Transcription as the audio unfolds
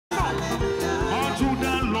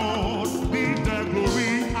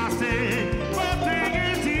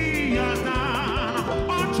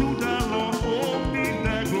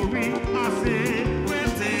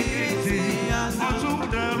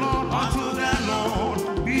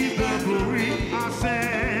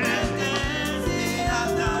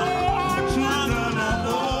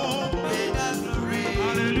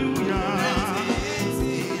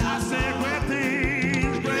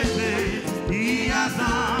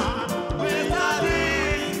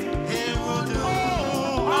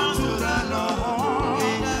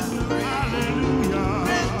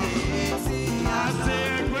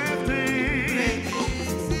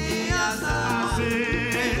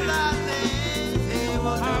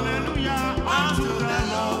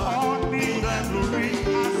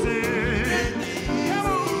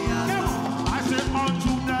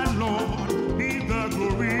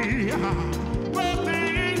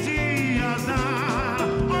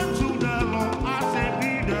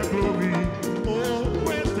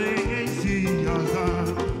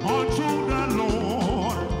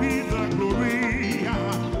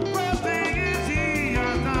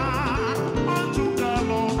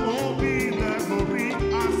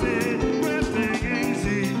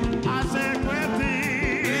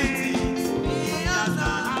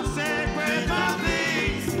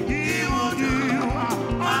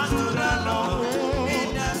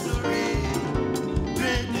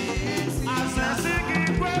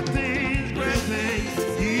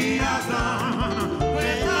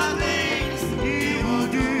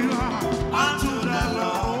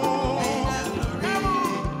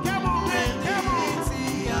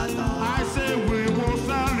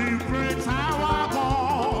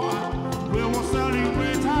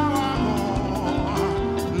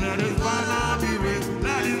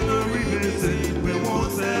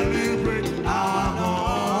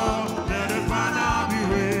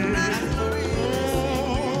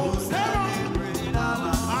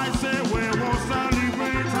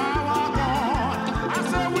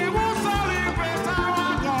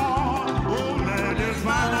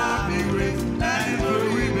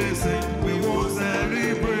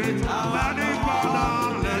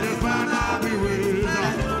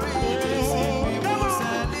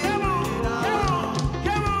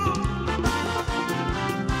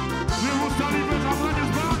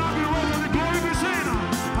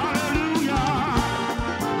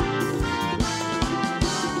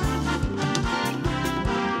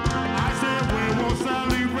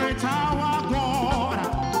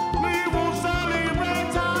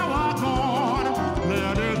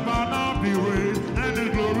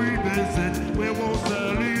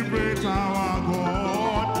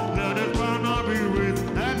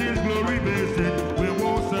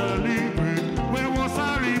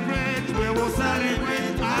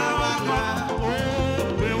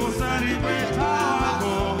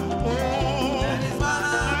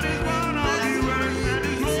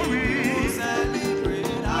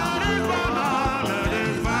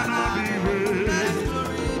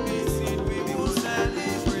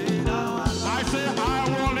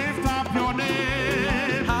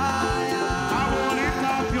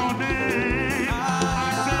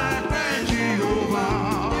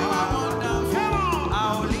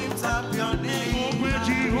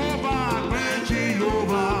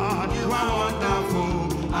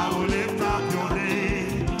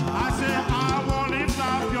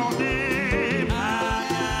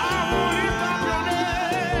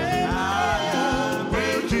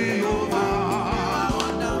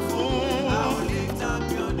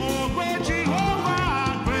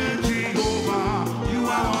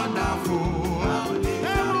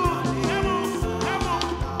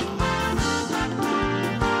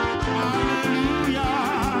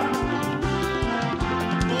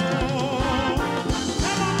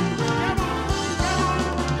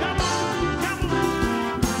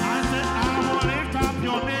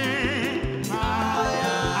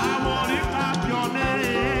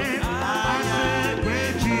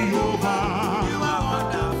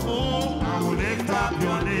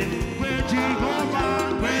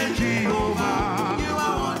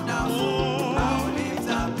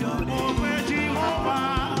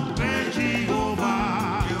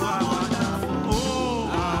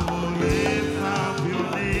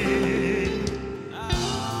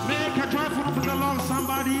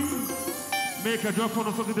make a joyful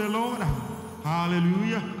noise to the Lord.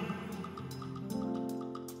 Hallelujah.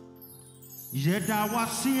 Yeda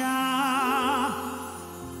wasia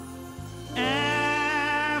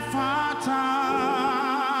efata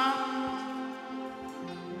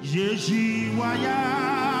Yeji waya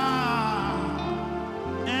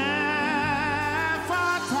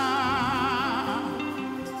efata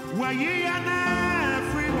wayi na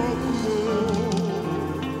free okuo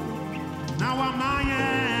na wa maye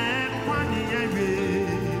kwani yewe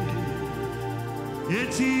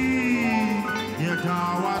eti yeda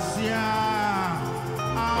wasia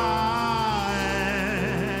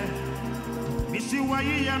misi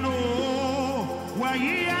wayi ya no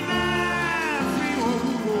wayi ya na free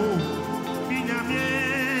okuo binyame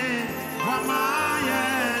wa maye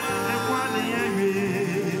kwani yewe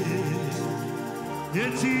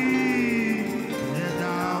eti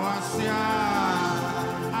yeda wasia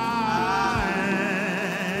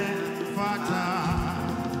fata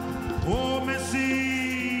o mesi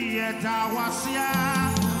yeda wasia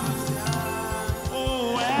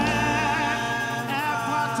o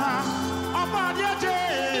fata obadia je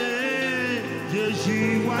yeji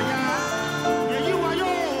waya yeyi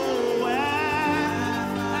wayo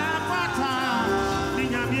fata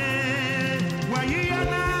binyame wayi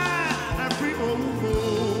yana free owo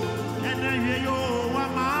ene yeyo wa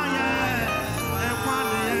maye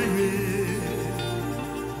kwani yewe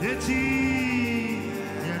eti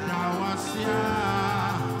yeda wasia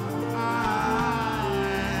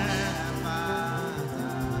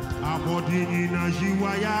abodini na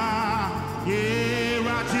jiwaya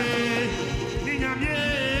yerate ninyamye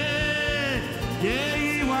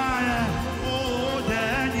yeyiwaya o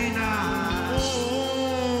denina o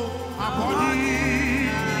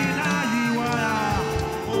abodini na jiwaya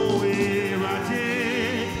o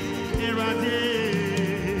yerate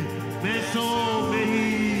meso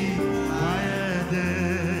meyi waede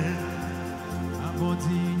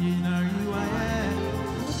abodini na jiwaya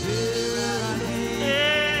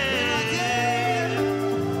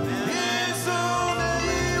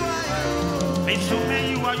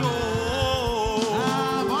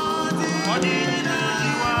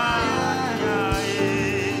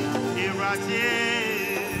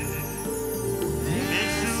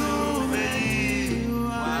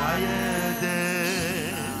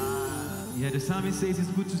The psalmist says it's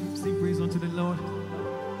good to sing praise unto the Lord,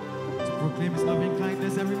 to proclaim his loving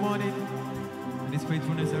kindness every morning and his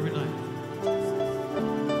faithfulness every night.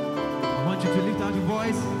 I want you to lift out your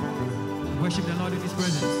voice and worship the Lord in his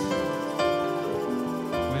presence.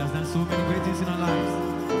 For he has done so many great things in our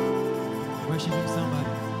lives. Worship him, somebody.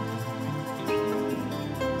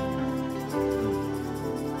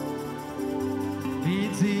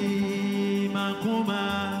 Iti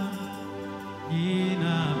makuma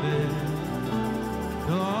inabe.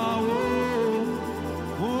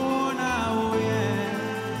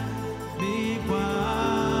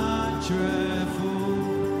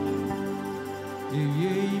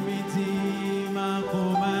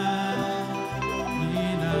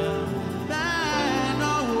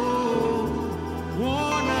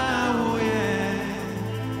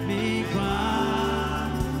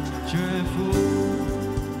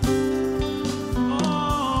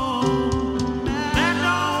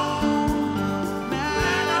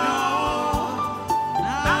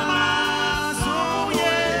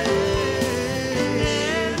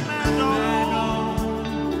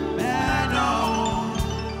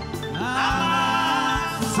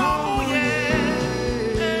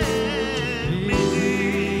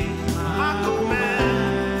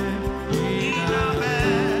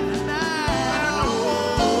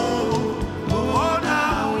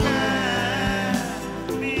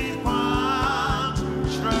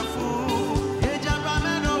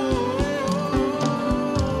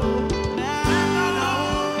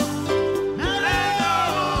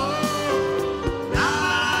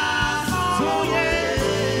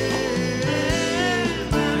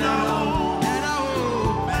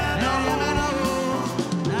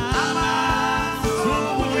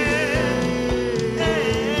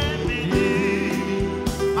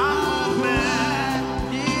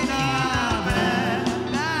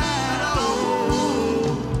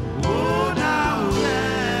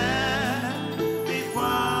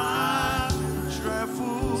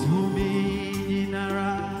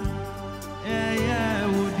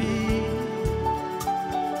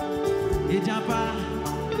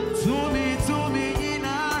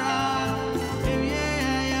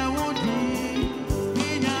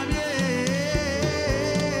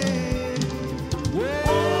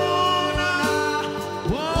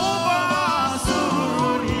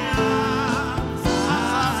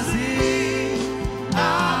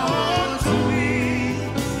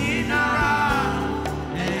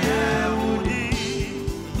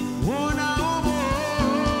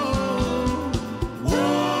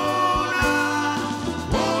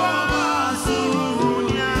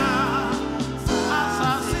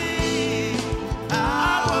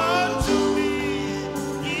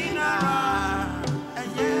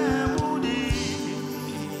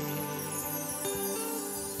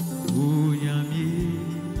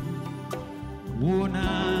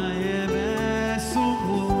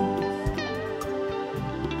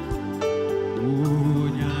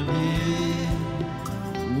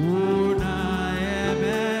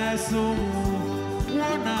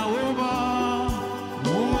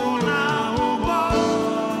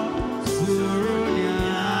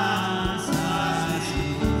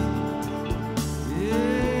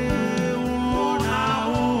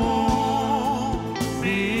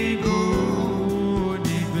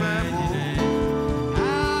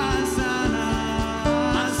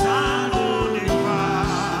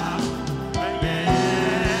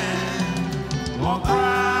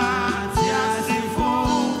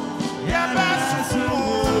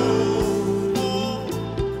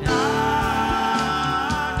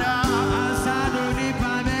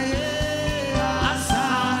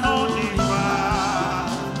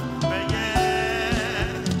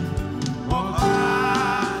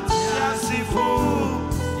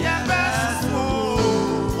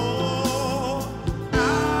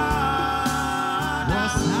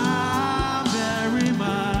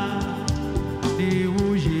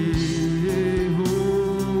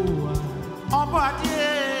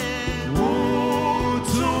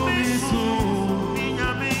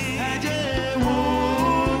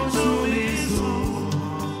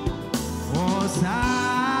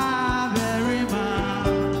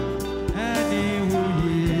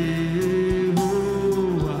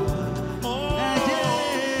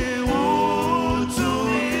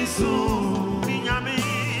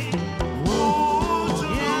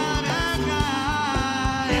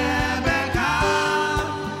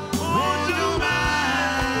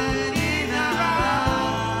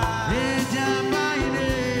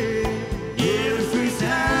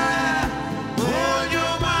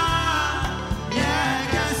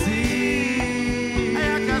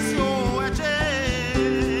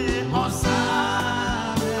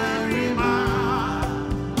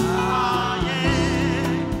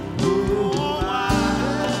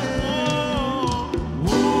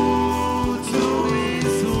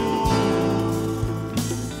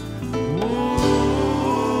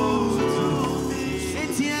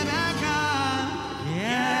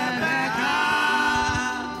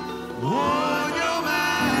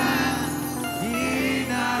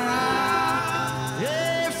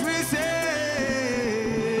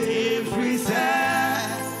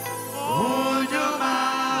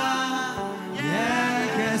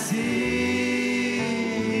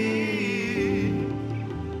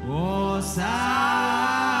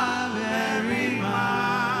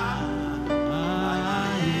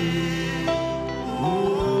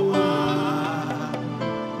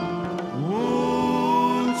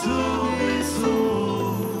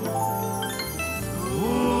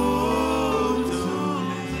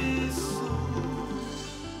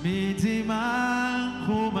 Mitima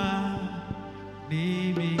kuma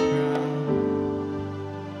nimikra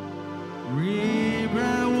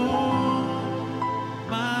Ribrewo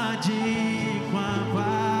maji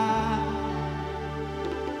kwapa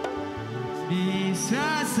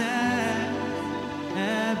Misase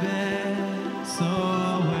ebe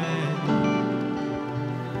sowe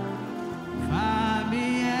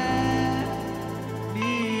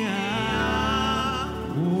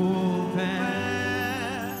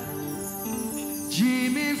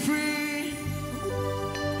Jimmy free,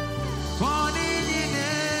 falling in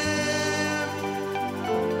them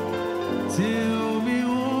till me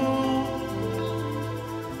home,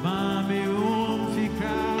 mommy home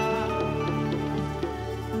fika.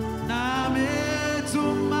 Na me to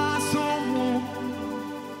my soul,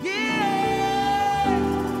 yeah.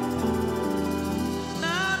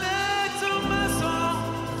 Na me to my soul,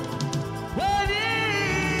 what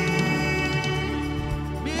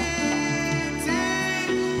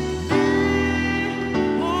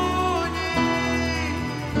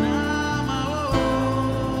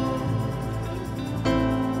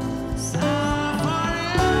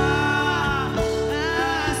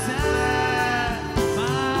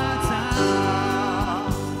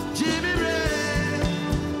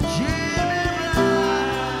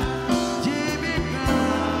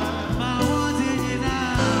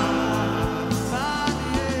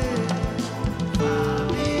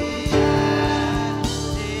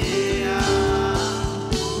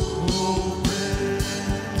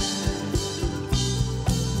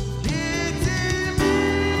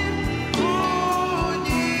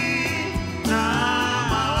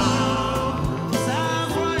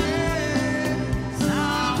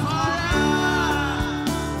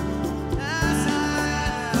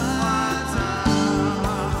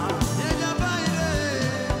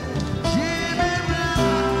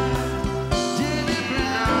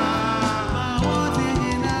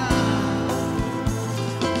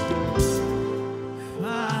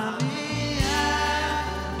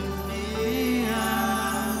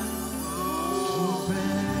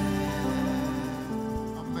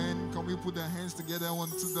put their hands together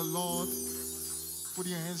unto the Lord. Put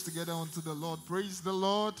your hands together unto the Lord. Praise the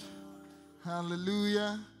Lord.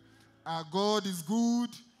 Hallelujah. Our God is good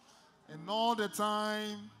and all the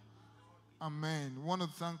time. Amen. We want to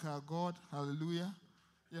thank our God. Hallelujah.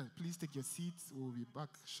 Yeah, please take your seats. We'll be back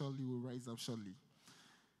shortly. We'll rise up shortly.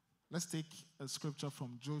 Let's take a scripture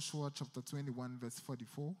from Joshua chapter 21, verse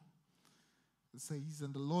 44. It says,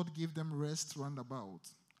 "And the Lord gave them rest round about,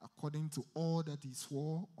 according to all that he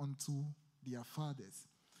swore unto their fathers.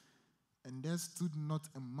 And there stood not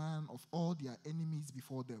a man of all their enemies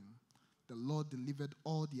before them. The Lord delivered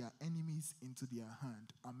all their enemies into their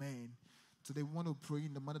hand." Amen. Today we want to pray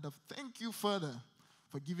in the manner of thank you, Father,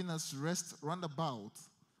 for giving us rest round about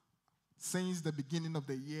since the beginning of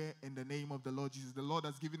the year in the name of the Lord Jesus. The Lord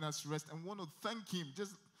has given us rest and we want to thank him.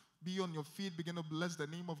 Just be on your feet, begin to bless the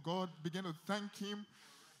name of God, begin to thank him,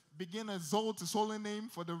 begin to exalt his holy name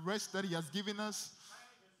for the rest that he has given us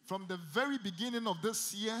from the very beginning of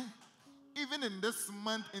this year. Even in this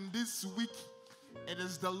month, in this week, it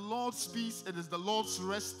is the Lord's peace, it is the Lord's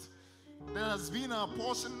rest that has been our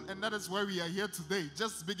portion, and that is why we are here today.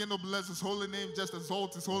 Just begin to bless his holy name, just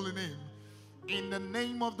exalt his holy name. In the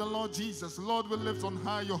name of the Lord Jesus, Lord, we lift on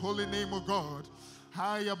high your holy name, O God,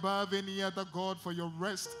 high above any other God, for your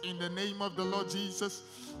rest in the name of the Lord Jesus.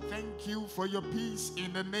 Thank you for your peace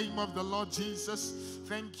in the name of the Lord Jesus.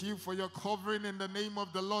 Thank you for your covering in the name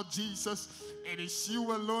of the Lord Jesus. It is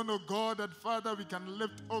you alone, O God, that Father we can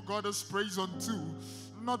lift, O God, as praise unto.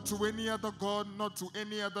 Not to any other God, not to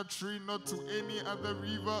any other tree, not to any other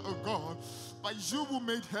river, O God. But you who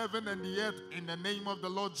made heaven and the earth in the name of the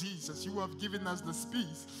Lord Jesus. You have given us this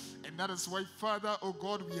peace. And that is why, Father, oh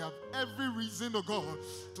God, we have every reason, oh God,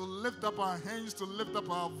 to lift up our hands, to lift up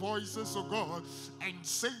our voices, oh God, and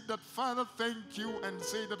say that, Father, thank you, and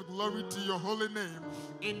say that glory to your holy name.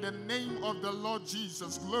 In the name of the Lord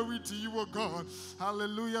Jesus, glory to you, oh God.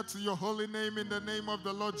 Hallelujah to your holy name in the name of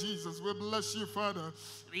the Lord Jesus. We bless you, Father.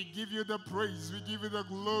 We give you the praise. We give you the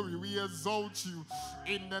glory. We exalt you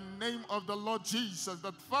in the name of the Lord Jesus.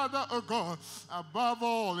 That, Father, oh God, above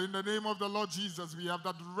all, in the name of the Lord Jesus, we have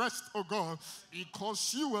that rest, oh God,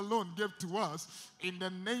 because you alone gave to us In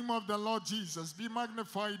the name of the Lord Jesus, be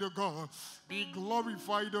magnified, O God. Be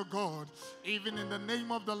glorified, O God. Even in the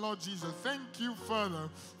name of the Lord Jesus. Thank you, Father.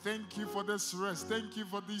 Thank you for this rest. Thank you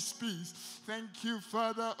for this peace. Thank you,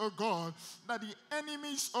 Father, O God, that the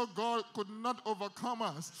enemies, O God, could not overcome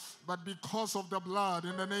us, but because of the blood,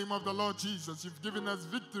 in the name of the Lord Jesus, you've given us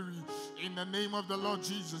victory. In the name of the Lord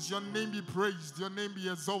Jesus, your name be praised, your name be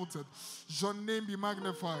exalted, your name be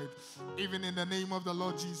magnified, even in the name of the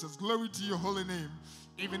Lord Jesus. Glory to your holy name.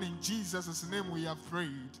 Even in Jesus' name we have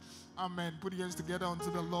prayed. Amen. Put your hands together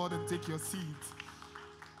unto the Lord and take your seat.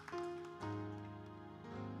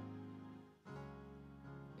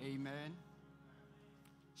 Amen.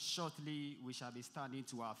 Shortly, we shall be standing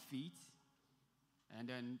to our feet and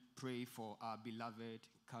then pray for our beloved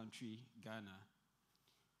country, Ghana.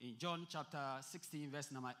 In John chapter 16,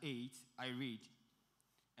 verse number 8, I read,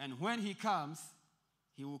 "And when he comes,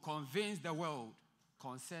 he will convince the world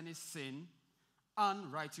concerning sin,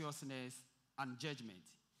 unrighteousness, and judgment."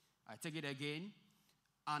 I take it again.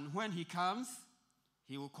 "And when he comes,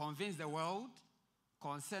 he will convince the world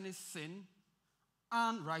concerning sin,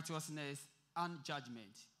 unrighteousness, and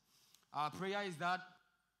judgment." Our prayer is that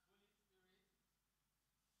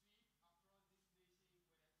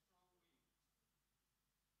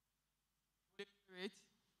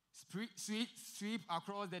sweep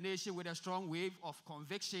across the nation with a strong wave of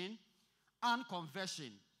conviction and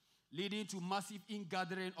conversion, leading to massive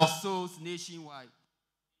ingathering of souls nationwide.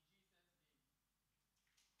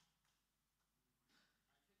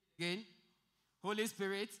 Again, Holy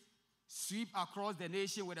Spirit, sweep across the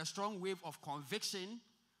nation with a strong wave of conviction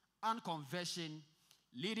and conversion,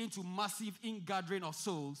 leading to massive ingathering of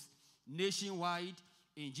souls nationwide.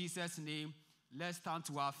 In Jesus' name, let's stand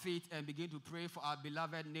to our feet and begin to pray for our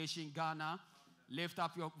beloved nation, Ghana. Lift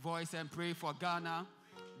up your voice and pray for Ghana,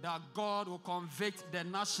 that God will convict the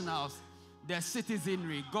nationals, the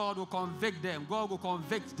citizenry. God will convict them. God will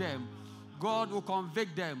convict them. God will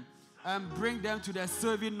convict them and bring them to the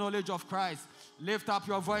saving knowledge of Christ. Lift up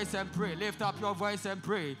your voice and pray. Lift up your voice and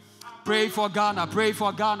pray. Pray for Ghana. Pray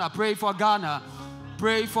for Ghana. Pray for Ghana.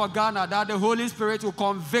 Pray for Ghana, that the Holy Spirit will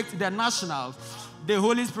convict the nationals. The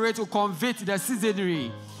Holy Spirit will convict the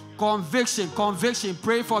citizenry. Conviction, conviction.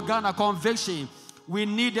 Pray for Ghana, conviction. We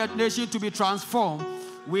need that nation to be transformed.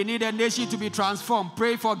 We need a nation to be transformed.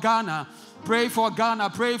 Pray for Ghana. Pray for Ghana.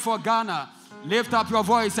 Pray for Ghana. Lift up your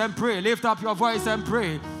voice and pray. Lift up your voice and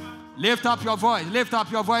pray. Lift up your voice. Lift up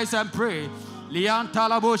your voice and pray. Lian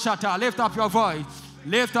Talabo Shata. Lift up your voice.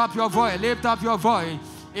 Lift up your voice. Lift up your voice.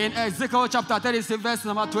 In Ezekiel chapter 36, verse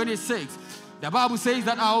number 26, the Bible says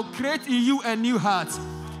that I'll create in you a new heart,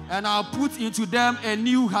 and I'll put into them a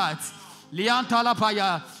new heart. Lian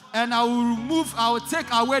Talapaya. And I will take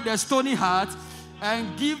away the stony heart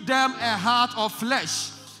and give them a heart of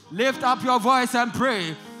flesh. Lift up your voice and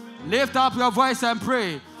pray. Lift up your voice and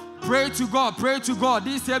pray. Pray to God. Pray to God.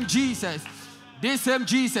 This same Jesus. This same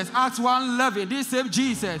Jesus. Acts 1:11. This same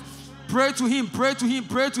Jesus. Pray to him. Pray to him.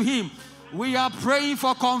 Pray to him. We are praying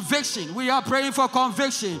for conviction. We are praying for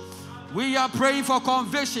conviction. We are praying for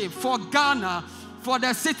conviction for Ghana, for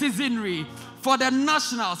the citizenry, for the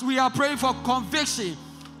nationals. We are praying for conviction,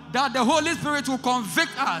 that the Holy Spirit will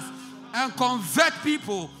convict us and convert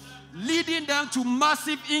people, leading them to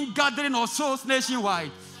massive ingathering of souls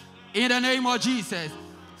nationwide. In the name of Jesus.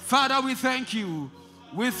 Father, we thank you.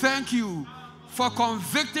 We thank you for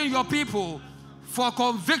convicting your people, for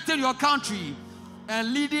convicting your country,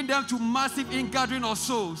 and leading them to massive ingathering of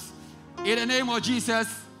souls. In the name of Jesus,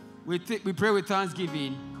 we pray with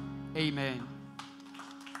thanksgiving. Amen.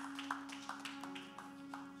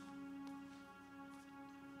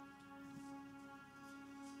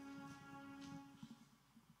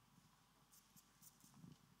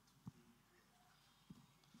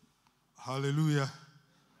 Hallelujah.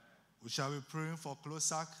 We shall be praying for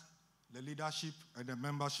Clogsag, the leadership and the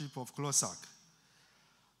membership of Clogsag.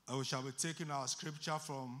 And we shall be taking our scripture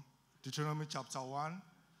from Deuteronomy chapter 1,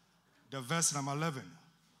 the verse number 11.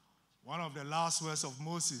 One of the last words of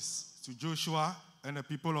Moses to Joshua and the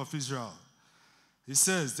people of Israel. He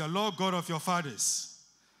says, "The Lord God of your fathers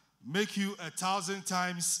make you 1,000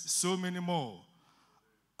 times so many more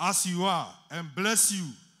as you are, and bless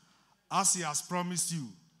you as he has promised you."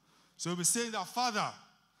 So we're saying that, Father,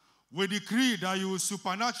 we decree that you will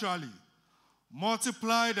supernaturally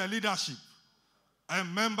multiply the leadership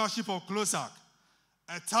and membership of Clogsag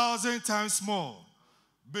 1,000 times more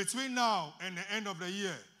between now and the end of the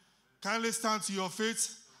year. Kindly stand to your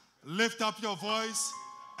feet, lift up your voice,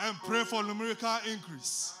 and pray for numerical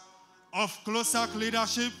increase of Clogsag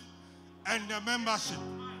leadership and the membership.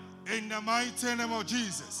 In the mighty name of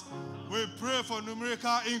Jesus, we pray for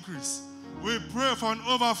numerical increase We pray for an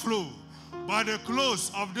overflow. By the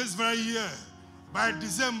close of this very year, by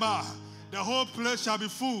December, the whole place shall be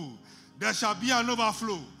full. There shall be an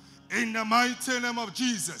overflow. In the mighty name of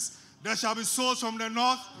Jesus, there shall be souls from the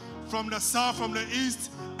north, from the south, from the east,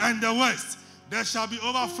 and the west. There shall be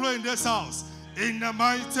overflow in this house. In the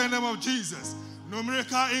mighty name of Jesus,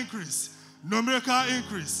 numerical increase. Numerical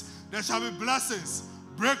increase. There shall be blessings,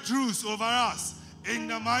 breakthroughs over us. In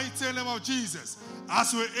the mighty name of Jesus,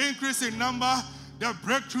 as we increase in number, the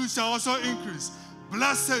breakthroughs shall also increase.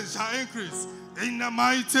 Blessings shall increase. In the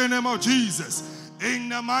mighty name of Jesus. In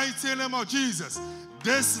the mighty name of Jesus.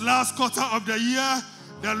 This last quarter of the year,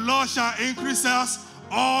 the Lord shall increase us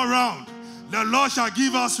all around. The Lord shall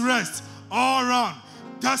give us rest all around.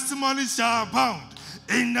 Testimonies shall abound.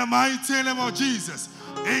 In the mighty name of Jesus.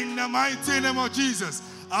 In the mighty name of Jesus.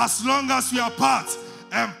 As long as we are part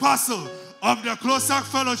and parcel of the Clogsag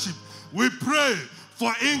Fellowship, we pray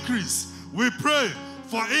for increase. We pray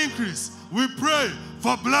for increase. We pray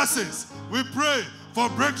for blessings. We pray for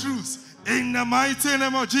breakthroughs. In the mighty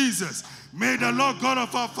name of Jesus. May the Lord God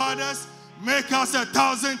of our fathers make us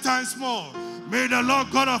 1,000 times more. May the Lord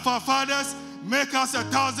God of our fathers make us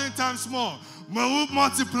 1,000 times more. May we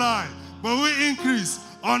multiply. May we increase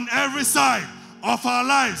on every side of our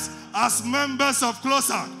lives as members of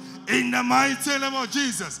Clogsag. In the mighty name of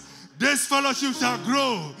Jesus. This fellowship shall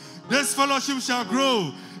grow. This fellowship shall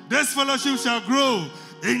grow. This fellowship shall grow.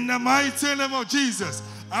 In the mighty name of Jesus.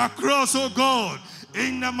 Across, oh God.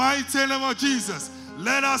 In the mighty name of Jesus.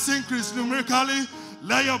 Let us increase numerically.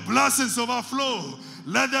 Let your blessings overflow.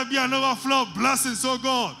 Let there be an overflow of blessings, oh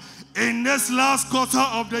God. In this last quarter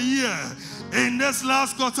of the year. In this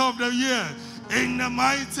last quarter of the year. In the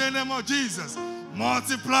mighty name of Jesus.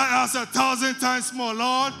 Multiply us 1,000 times more,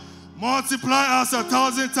 Lord. Multiply us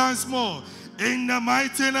 1,000 times more. In the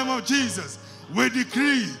mighty name of Jesus. We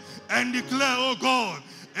decree and declare, oh God,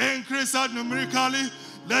 increase us numerically.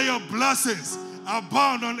 Let your blessings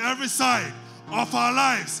abound on every side of our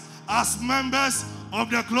lives as members of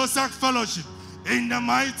the Clogsag Fellowship. In the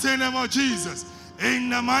mighty name of Jesus. In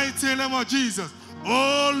the mighty name of Jesus.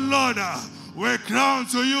 Oh Lord, we crown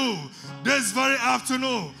to you this very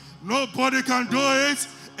afternoon. Nobody can do it.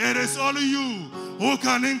 It is only you who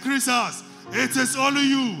can increase us. It is only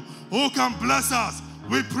you who can bless us.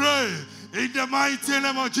 We pray in the mighty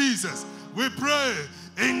name of Jesus. We pray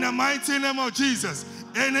in the mighty name of Jesus.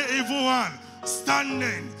 Any evil one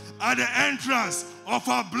standing at the entrance of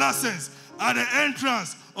our blessings, at the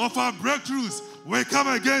entrance of our breakthroughs, we come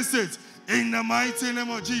against it in the mighty name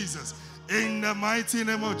of Jesus. In the mighty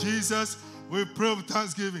name of Jesus, we pray with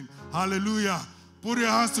thanksgiving. Hallelujah. Put your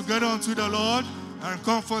hands together unto the Lord and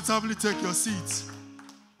comfortably take your seats.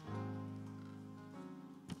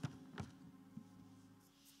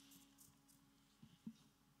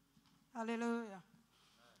 Hallelujah.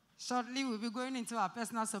 Shortly, we'll be going into our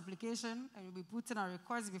personal supplication and we'll be putting our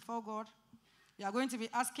requests before God. We are going to be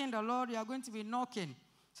asking the Lord, we are going to be knocking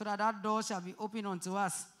so that that door shall be opened unto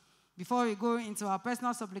us. Before we go into our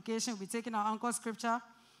personal supplication, we'll be taking our anchor scripture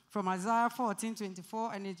from Isaiah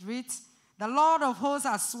 14:24, and it reads, "The Lord of hosts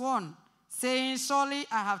has sworn, saying, surely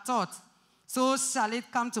I have thought, so shall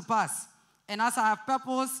it come to pass. And as I have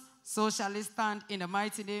purposed, so shall it stand in the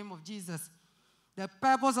mighty name of Jesus." The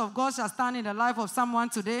purpose of God shall stand in the life of someone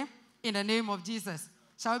today in the name of Jesus.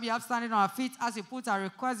 Shall we be up standing on our feet as we put our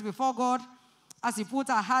requests before God, as we put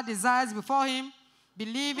our heart desires before him,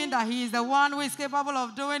 believing that he is the one who is capable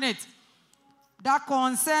of doing it. That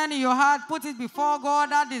concern in your heart, put it before God.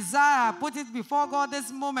 That desire, put it before God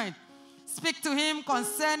this moment. Speak to him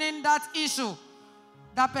concerning that issue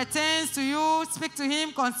that pertains to you. Speak to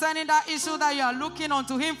him concerning that issue that you are looking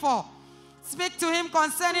unto him for. Speak to him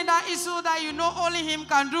concerning that issue that you know only him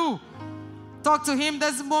can do. Talk to him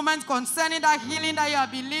this moment concerning that healing that you are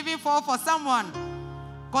believing for someone.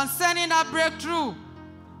 Concerning that breakthrough.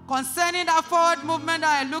 Concerning that forward movement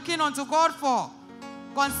that you are looking unto God for.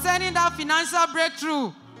 Concerning that financial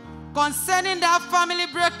breakthrough. Concerning that family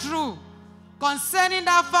breakthrough. Concerning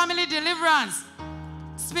that family deliverance.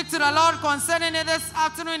 Speak to the Lord concerning it this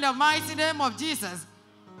afternoon in the mighty name of Jesus.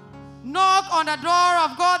 Knock on the door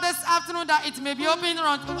of God this afternoon that it may be opened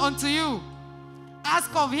unto you.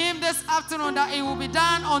 Ask of him this afternoon that it will be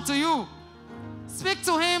done unto you. Speak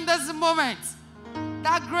to him this moment.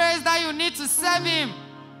 That grace that you need to serve him.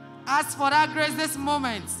 Ask for that grace this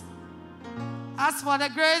moment. Ask for the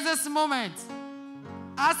grace this moment.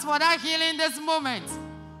 Ask for that healing this moment.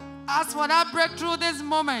 Ask for that breakthrough this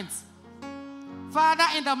moment. Father,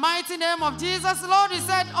 in the mighty name of Jesus, Lord, you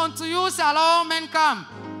said, unto you shall all men come.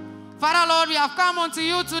 Father, Lord, we have come unto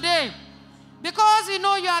you today because we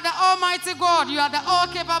know you are the Almighty God. You are the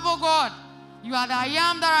all-capable God. You are the I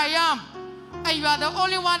am that I am. And you are the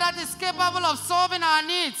only one that is capable of solving our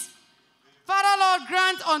needs. Father, Lord,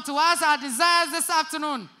 grant unto us our desires this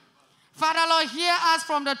afternoon. Father, Lord, hear us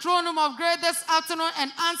from the throne room of grace this afternoon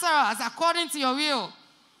and answer us according to your will.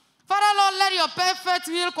 Father, Lord, let your perfect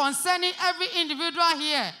will concerning every individual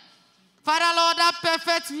here. Father, Lord, that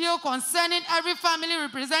perfect will concerning every family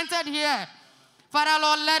represented here. Father,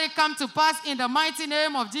 Lord, let it come to pass in the mighty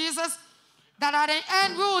name of Jesus, that at the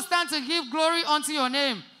end we will stand to give glory unto your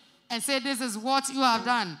name and say, this is what you have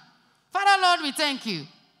done. Father, Lord, we thank you.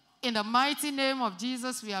 In the mighty name of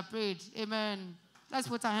Jesus, we have prayed. Amen. Let's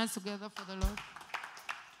put our hands together for the Lord.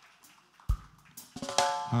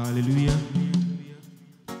 Hallelujah.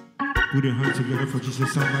 Put your hands together for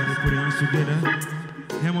Jesus. Somebody put your hands together.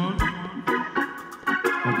 Come on.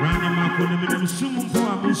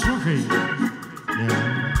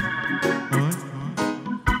 Yeah. All right.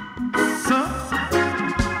 So.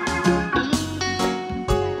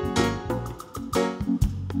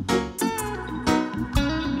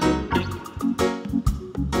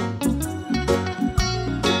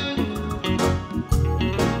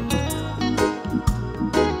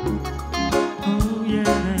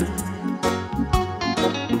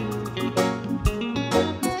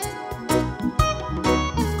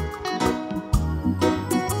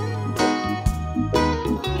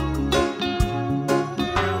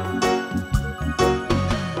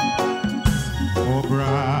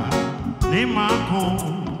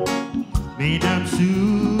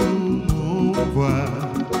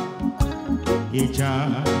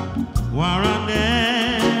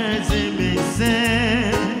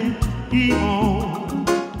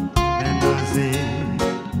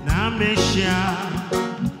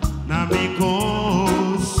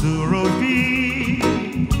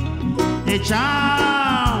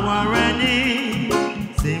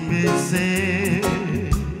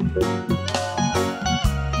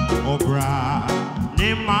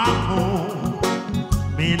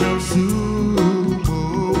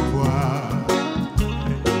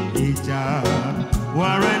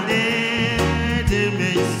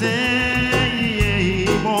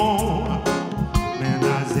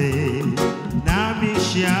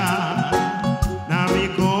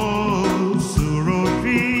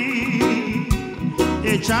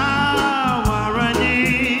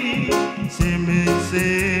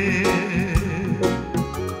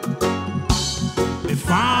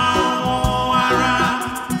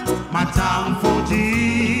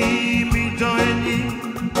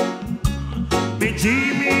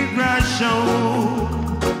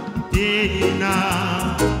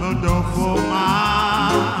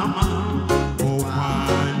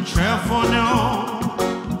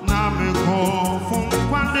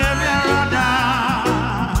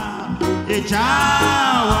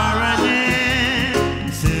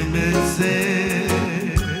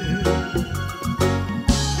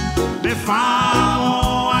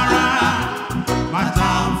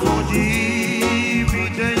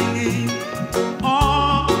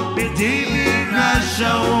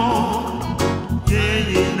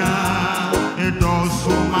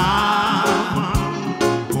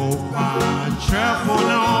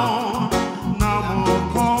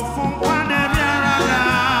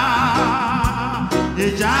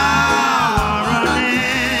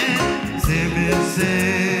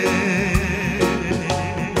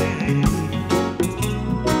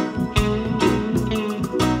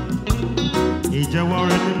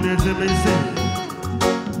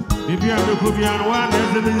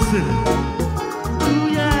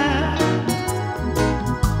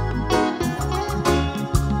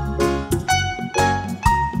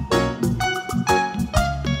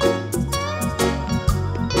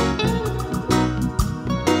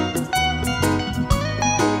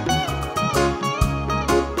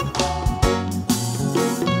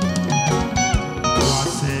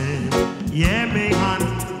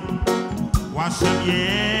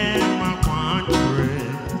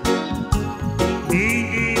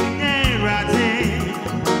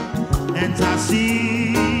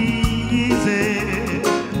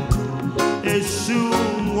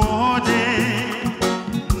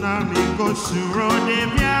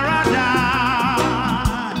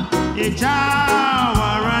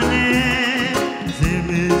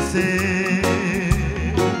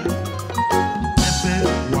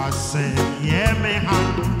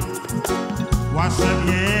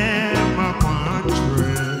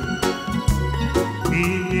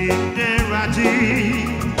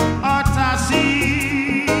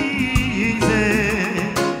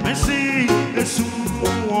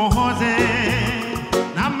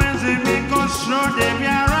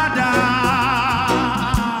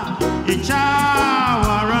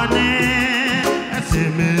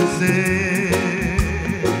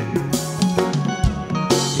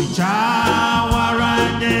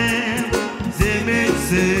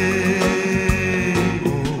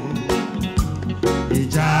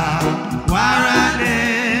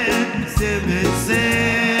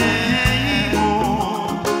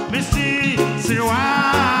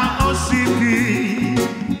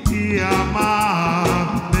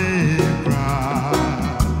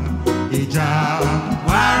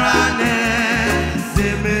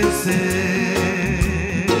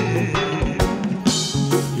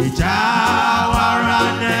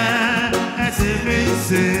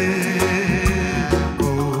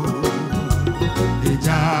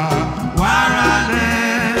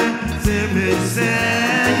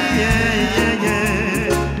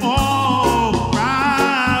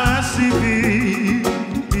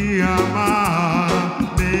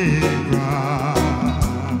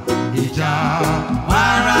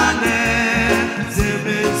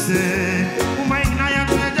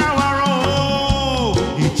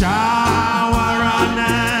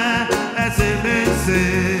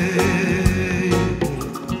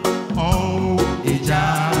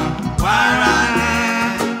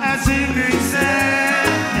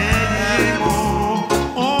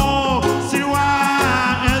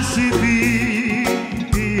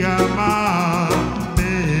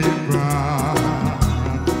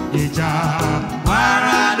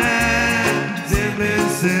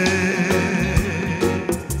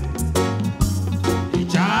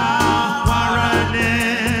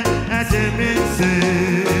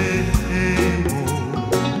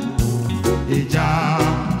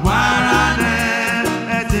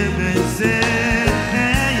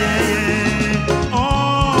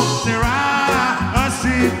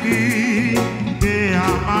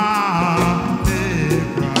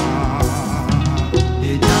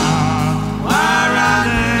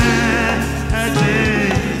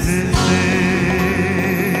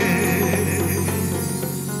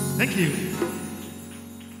 Thank you.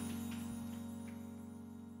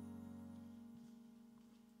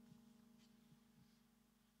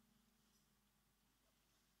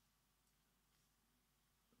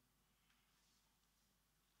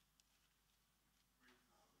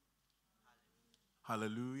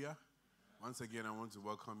 Hallelujah. Once again, I want to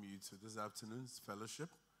welcome you to this afternoon's fellowship.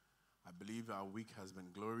 I believe our week has been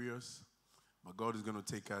glorious, but God is going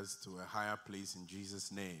to take us to a higher place in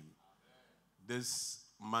Jesus' name. This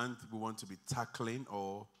month, we want to be tackling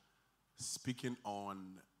or speaking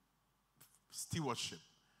on stewardship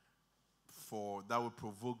that will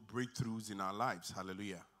provoke breakthroughs in our lives.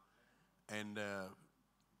 Hallelujah. And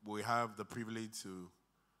we have the privilege to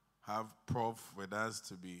have Prof with us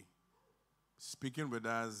to be speaking with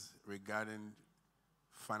us regarding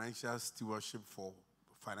financial stewardship for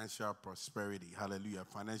financial prosperity. Hallelujah.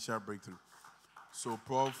 Financial breakthrough. So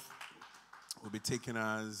Prof will be taking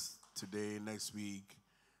us today, next week,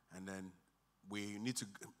 and then we need to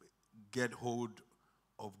get hold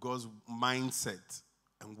of God's mindset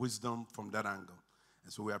and wisdom from that angle.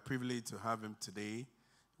 And so we are privileged to have him today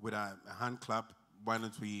with a hand clap. Why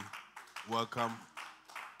don't we welcome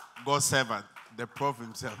God's servant, the Prof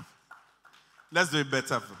himself. Let's do it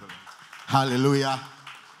better for them. Hallelujah.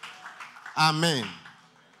 Amen.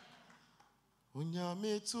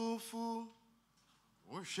 Unyametufu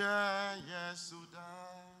usha yesuda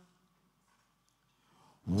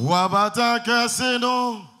wabata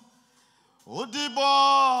kasino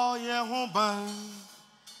odibo yehumba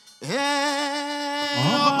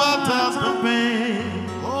wabata kape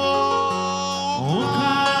oka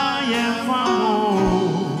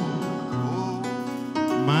yefamo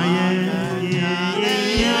maye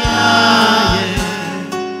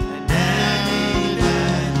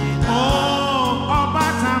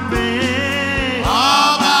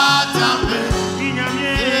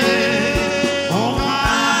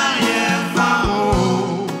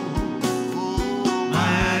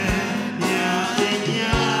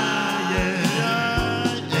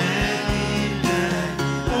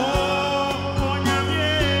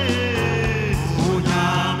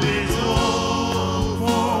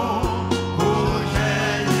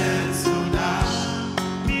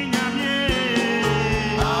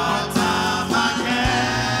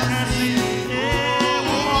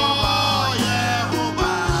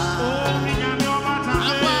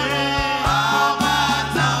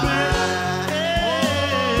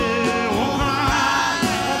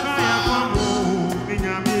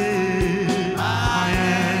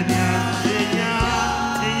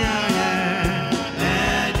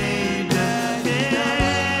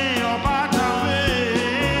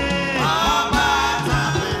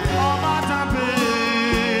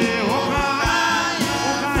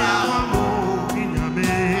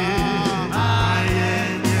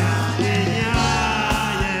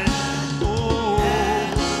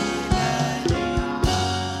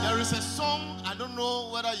don't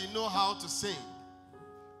know whether you know how to sing.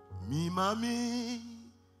 Mi mami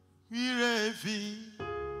wirefi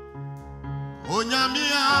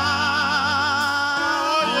onyamia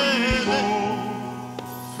oyele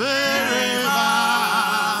fereva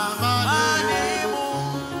manemo.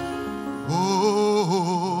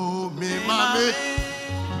 Oh, mi mami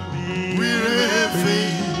wirefi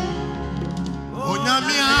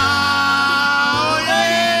onyamia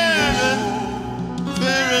oyele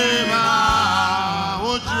fereva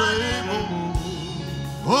ojremo.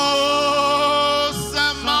 Oh,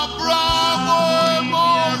 Sama Bravo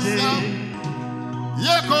Mosa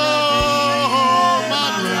Yeko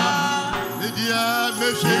Mania Lydia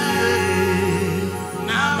Meshe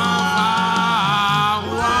Nama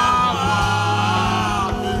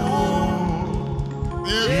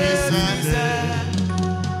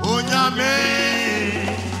Onyame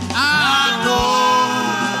Ado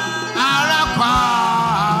Arapa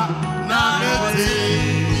Namete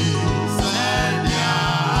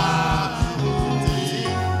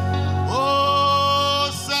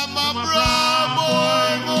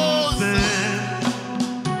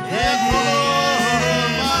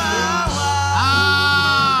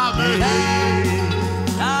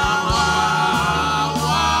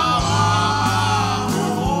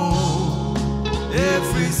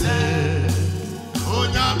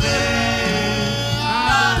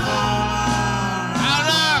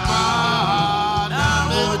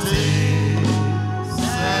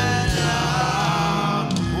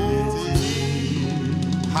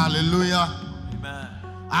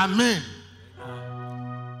Amen.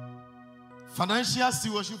 Financial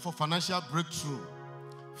stewardship for financial breakthrough.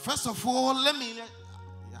 First of all,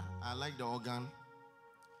 I like the organ.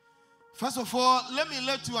 First of all, let me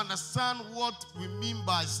let you understand what we mean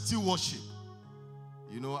by stewardship.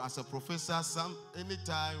 You know, as a professor,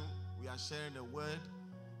 anytime we are sharing a word,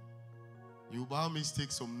 you by all means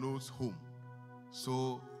take some notes home.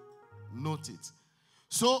 So, note it.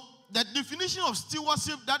 So, the definition of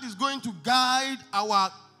stewardship that is going to guide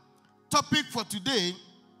our topic for today,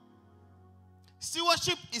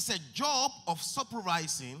 stewardship is a job of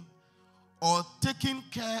supervising or taking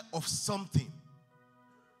care of something.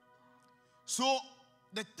 So,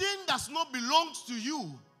 the thing does not belong to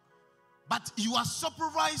you, but you are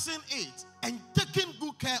supervising it and taking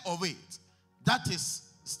good care of it. That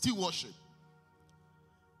is stewardship.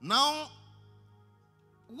 Now,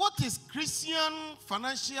 what is Christian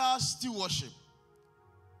financial stewardship?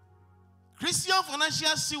 Christian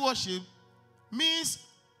financial stewardship means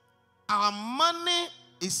our money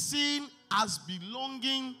is seen as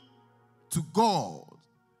belonging to God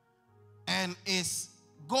and is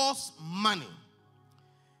God's money.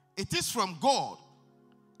 It is from God.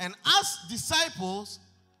 And as disciples,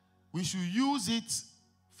 we should use it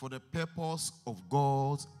for the purpose of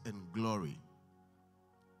God and glory.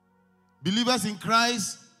 Believers in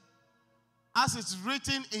Christ, as it's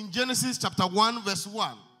written in Genesis chapter 1 verse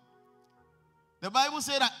 1, the Bible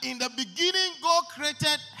said that in the beginning God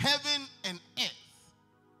created heaven and earth.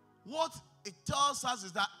 What it tells us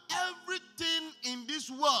is that everything in this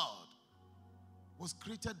world was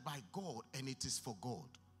created by God and it is for God.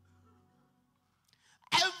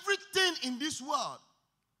 Everything in this world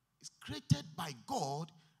is created by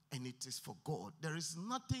God and it is for God. There is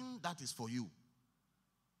nothing that is for you.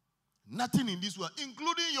 Nothing in this world,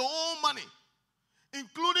 including your own money,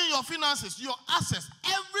 including your finances, your assets,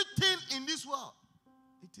 everything in this world,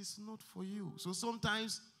 it is not for you. So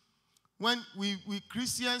sometimes when we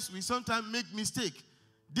Christians, we sometimes make mistake.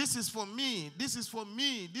 This is for me, this is for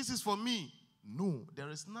me, this is for me. No, there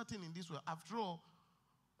is nothing in this world. After all,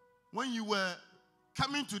 when you were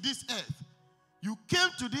coming to this earth, you came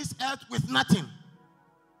to this earth with nothing.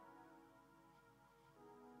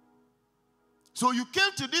 So you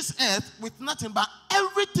came to this earth with nothing, but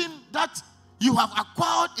everything that you have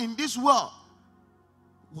acquired in this world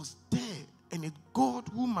was there. And it's God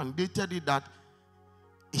who mandated it that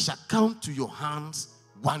it shall come to your hands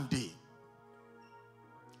one day.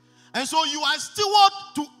 And so you are steward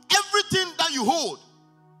to everything that you hold.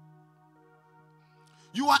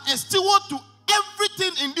 You are a steward to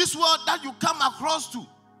everything in this world that you come across to.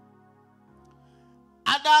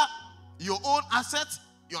 Either your own assets,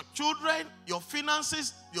 your children, your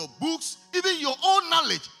finances, your books, even your own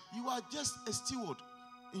knowledge. You are just a steward.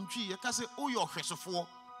 In tree, you can say, oh, you're first of all.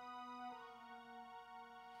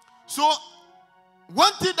 So,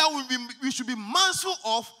 one thing that we should be mindful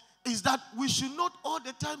of is that we should not all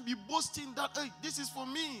the time be boasting that, hey, this is for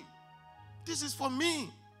me. This is for me.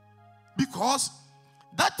 Because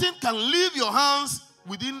that thing can leave your hands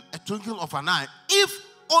within a twinkle of an eye. If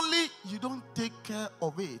only you don't take care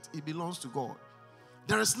of it, it belongs to God.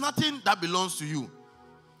 there is nothing that belongs to you.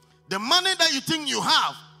 The money that you think you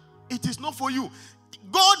have, it is not for you.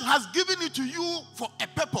 God has given it to you for a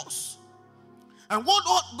purpose. And what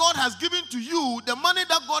God has given to you, the money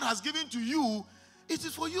that God has given to you, it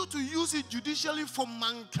is for you to use it judicially for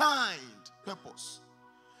mankind purpose.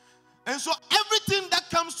 And so everything that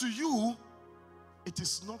comes to you, it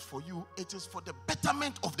is not for you, it is for the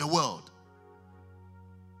betterment of the world.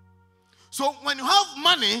 So when you have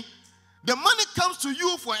money, the money comes to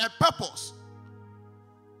you for a purpose.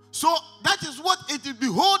 So that is what it will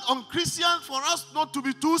behold on Christians, for us not to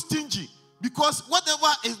be too stingy. Because whatever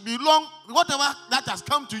that has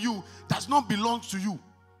come to you does not belong to you.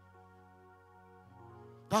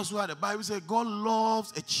 That's why the Bible says God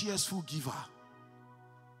loves a cheerful giver.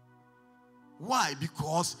 Why?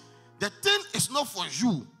 Because the thing is not for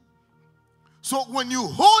you. So when you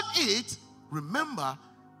hold it, remember,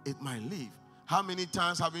 it might leave. How many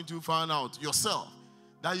times haven't you found out yourself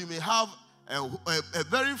that you may have a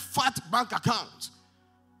very fat bank account,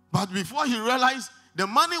 but before you realize, the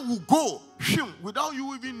money will go without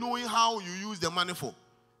you even knowing how you use the money for,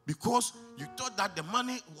 because you thought that the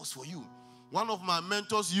money was for you. One of my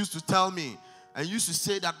mentors used to tell me and used to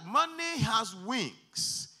say that money has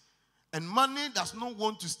wings and money does not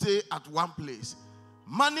want to stay at one place.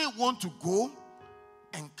 Money wants to go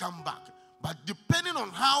and come back. But depending on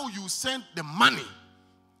how you send the money,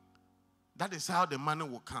 that is how the money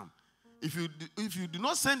will come. If you do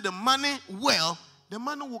not send the money well, the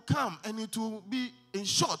money will come and it will be in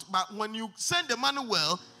short. But when you send the money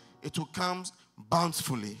well, it will come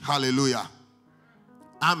bountifully. Hallelujah.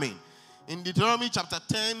 Amen. In Deuteronomy chapter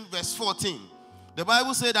 10, verse 14, the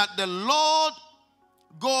Bible says that the Lord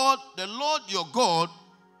your God,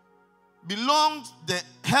 belongs the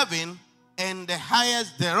heaven and the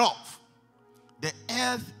highest thereof, the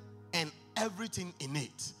earth and everything in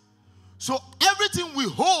it. So everything we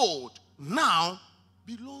hold now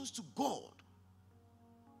belongs to God.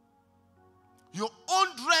 Your own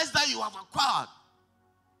dress that you have acquired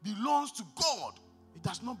belongs to God. It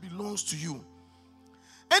does not belong to you.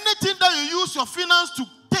 Anything that you use your finance to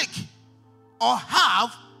take or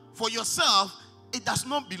have for yourself, it does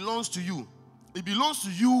not belong to you. It belongs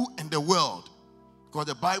to you and the world. Because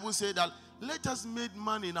the Bible said that let us make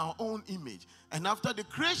man in our own image. And after the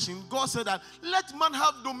creation, God said that let man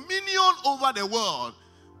have dominion over the world.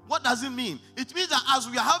 What does it mean? It means that as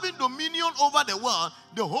we are having dominion over the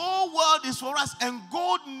whole world is for us, and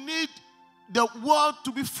God needs the world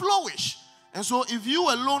to be flourish. And so if you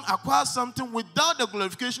alone acquire something without the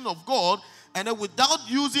glorification of God and then without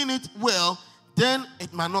using it well, then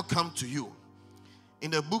it might not come to you.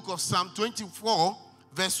 In the book of Psalm 24,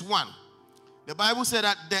 verse 1, the Bible said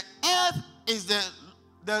that the earth is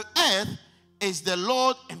the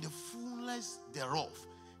Lord and the fullness thereof.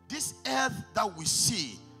 This earth that we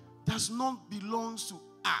see does not belong to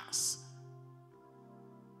us.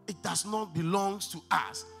 It does not belong to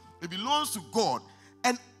us. It belongs to God.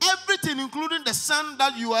 And everything, including the sun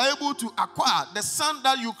that you are able to acquire, the sun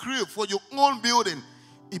that you create for your own building,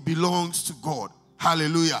 it belongs to God.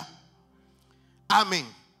 Hallelujah. Amen.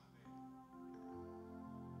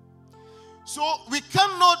 So we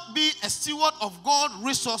cannot be a steward of God's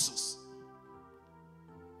resources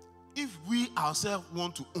if we ourselves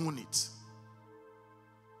want to own it.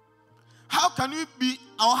 How can we be,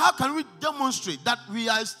 or how can we demonstrate that we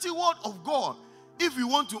are a steward of God if we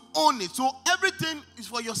want to own it? So everything is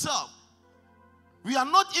for yourself. We are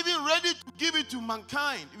not even ready to give it to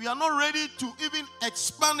mankind. We are not ready to even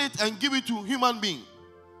expand it and give it to human beings.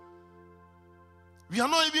 We are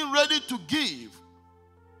not even ready to give.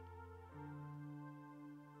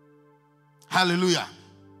 Hallelujah.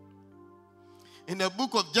 In the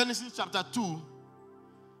book of Genesis chapter 2,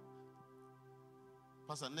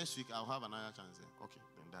 Pastor, next week I'll have another chance. Okay,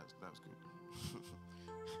 then that's good.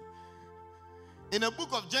 In the book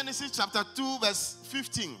of Genesis chapter 2, verse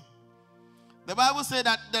 15, the Bible said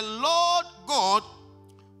that the Lord God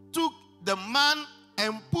took the man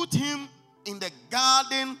and put him in the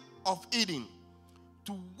Garden of Eden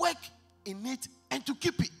to work in it and to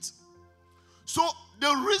keep it. So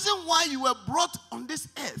the reason why you were brought on this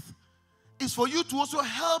earth is for you to also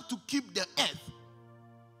help to keep the earth.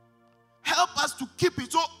 Help us to keep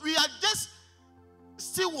it. So we are just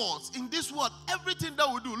stewards in this world. Everything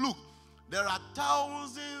that we do, look, there are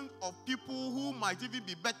thousands of people who might even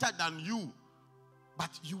be better than you. But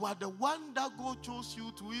you are the one that God chose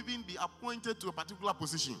you to even be appointed to a particular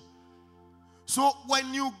position. So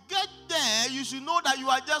when you get there, you should know that you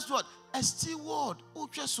are just what? A steward.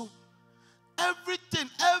 So everything,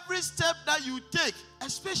 every step that you take,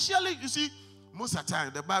 especially, you see, most of the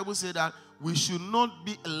time, the Bible says that we should not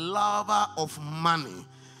be a lover of money.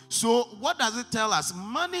 So what does it tell us?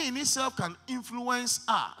 Money in itself can influence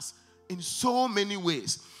us in so many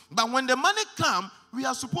ways. But when the money comes, we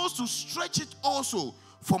are supposed to stretch it also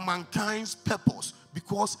for mankind's purpose,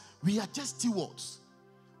 because we are just stewards.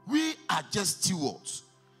 We are just stewards.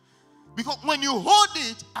 Because when you hold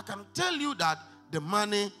it, I can tell you that the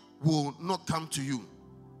money will not come to you.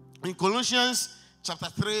 In Colossians chapter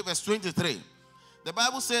 3, verse 23, the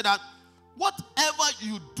Bible said that whatever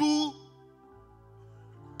you do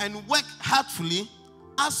and work heartfully,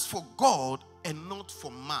 as for God and not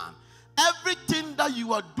for man. Everything that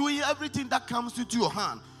you are doing, everything that comes into your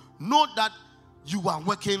hand, know that you are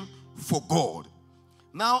working for God.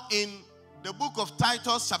 Now, in the book of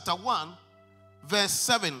Titus, chapter 1, verse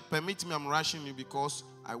 7, permit me, I'm rushing you because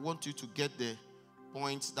I want you to get the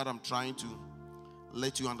points that I'm trying to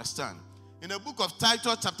let you understand. In the book of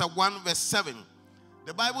Titus, chapter 1, verse 7,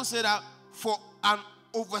 the Bible said that for an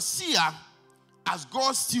overseer as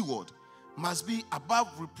God's steward must be above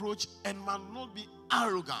reproach and must not be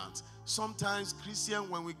arrogant. Sometimes Christians,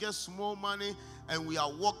 when we get small money and we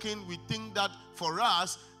are working, we think that for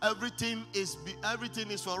us everything is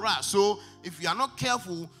for us. So if we are not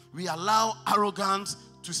careful, we allow arrogance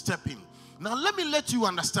to step in. Now let me let you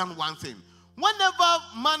understand one thing. Whenever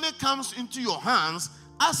money comes into your hands,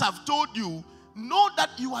 as I've told you, know that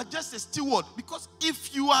you are just a steward, because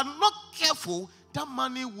if you are not careful, that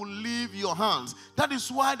money will leave your hands. That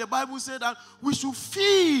is why the Bible said that we should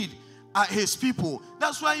feed his people.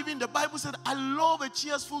 That's why even the Bible said, I love a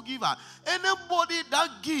cheerful giver. Anybody that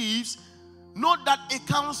gives, know that it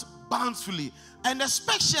comes bountifully. And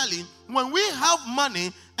especially when we have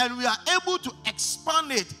money and we are able to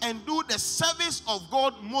expand it and do the service of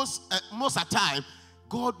God most of the time,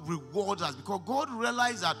 God rewards us, because God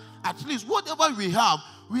realizes that at least whatever we have,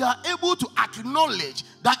 we are able to acknowledge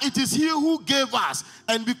that it is He who gave us.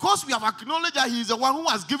 And because we have acknowledged that He is the one who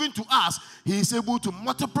has given to us, He is able to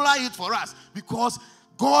multiply it for us, because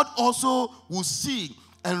God also will see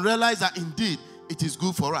and realize that indeed it is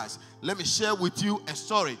good for us. Let me share with you a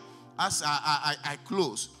story as I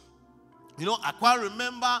close. You know, I quite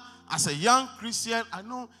remember as a young Christian, I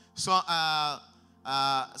know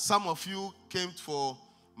some of you came for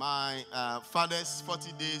my father's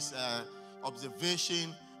 40 days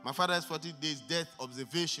observation, my father's 40 days death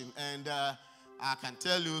observation, and I can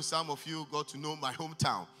tell you some of you got to know my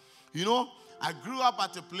hometown. You know, I grew up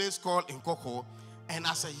at a place called Nkoko, and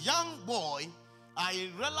as a young boy, I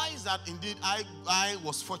realized that indeed I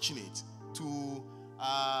was fortunate to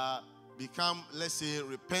become, let's say,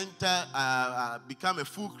 repentant, become a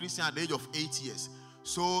full Christian at the age of 8 years.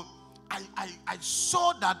 So I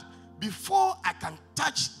saw that before I can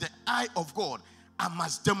touch the eye of God, I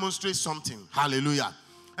must demonstrate something. Hallelujah.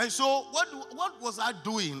 And so what was I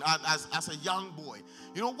doing as a young boy?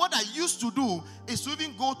 You know, what I used to do is to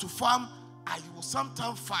even go to farm. I will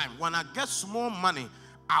sometimes farm. When I get small money,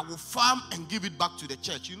 I will farm and give it back to the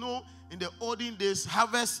church. You know, in the olden days,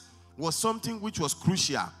 harvest was something which was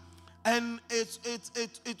crucial. And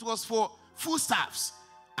it was for foodstuffs.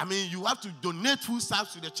 I mean, you have to donate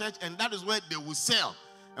foodstuffs to the church, and that is where they will sell.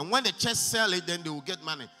 And when the church sell it, then they will get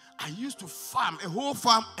money. I used to farm a whole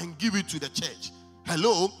farm and give it to the church.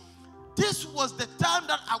 Hello? This was the time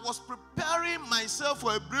that I was preparing myself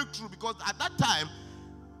for a breakthrough, because at that time,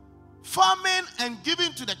 farming and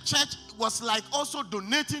giving to the church was like also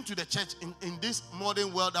donating to the church in this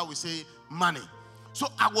modern world that we say money. So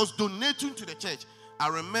I was donating to the church. I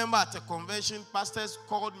remember at a convention, pastors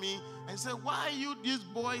called me and said, why are you, this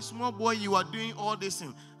boy, small boy, you are doing all this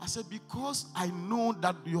thing? I said, because I know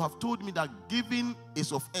that you have told me that giving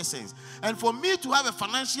is of essence. And for me to have a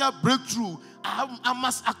financial breakthrough, I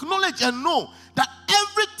must acknowledge and know that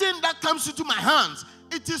everything that comes into my hands,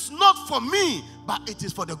 it is not for me, but it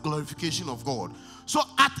is for the glorification of God. So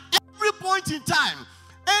at every point in time,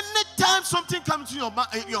 anytime something comes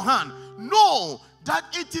in your hand, know that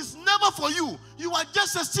it is never for you. You are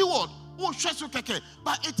just a steward.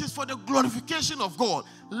 But it is for the glorification of God.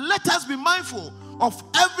 Let us be mindful of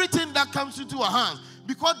everything that comes into our hands,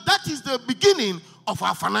 because that is the beginning of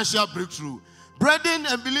our financial breakthrough. Brethren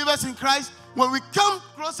and believers in Christ, when we come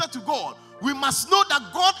closer to God, we must know that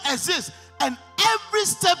God exists, and every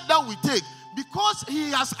step that we take, because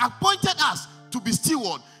He has appointed us to be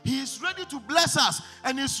steward, He is ready to bless us,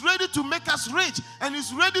 and He's ready to make us rich, and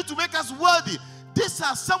He's ready to make us worthy. These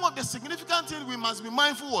are some of the significant things we must be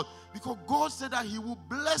mindful of, because God said that He will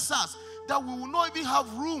bless us, that we will not even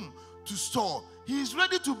have room to store. He is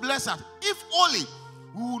ready to bless us. If only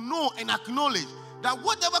we will know and acknowledge that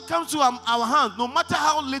whatever comes to our hands, no matter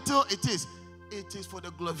how little it is, It is for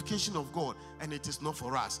the glorification of God, and it is not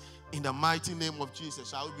for us. In the mighty name of Jesus,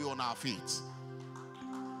 shall we be on our feet?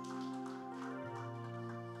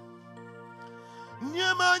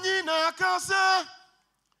 Nyamani na kasa,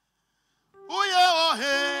 uye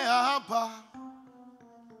ohe apa,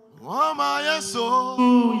 wama yeso,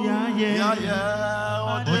 ya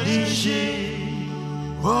odishi,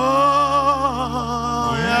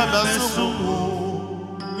 oh ya besu,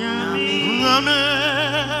 nyame,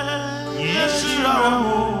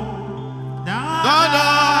 yeshirawo, dada,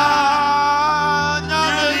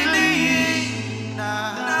 nyame,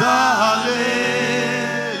 dale.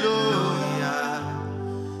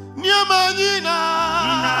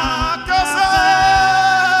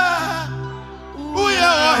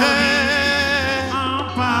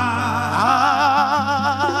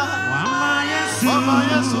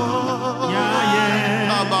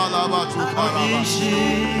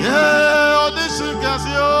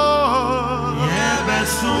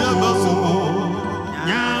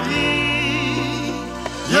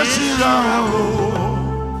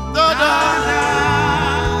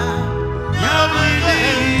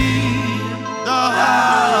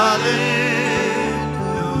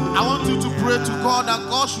 I want you to pray to God that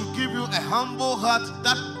God should give you a humble heart,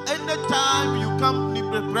 that anytime you come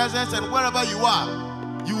in the presence and wherever you are,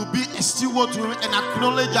 you will be a steward to him and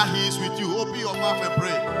acknowledge that he is with you. Open your mouth and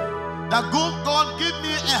pray. That God give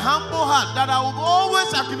me a humble heart, that I will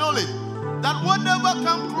always acknowledge that whatever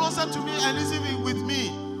comes closer to me and is even with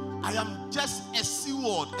me, I am just a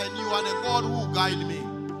steward and you are the God who will guide me.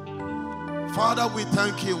 Father, we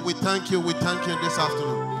thank you, we thank you, we thank you this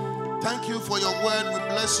afternoon. Thank you for your word. We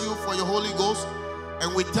bless you for your Holy Ghost.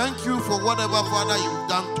 And we thank you for whatever, Father, you've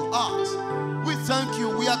done to us. We thank you.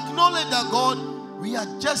 We acknowledge that, God, we are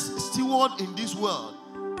just steward in this world.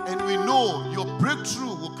 And we know your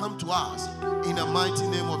breakthrough will come to us. In the mighty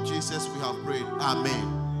name of Jesus, we have prayed.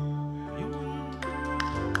 Amen.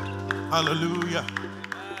 Hallelujah.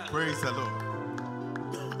 Praise the Lord.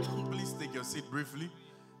 Please take your seat briefly.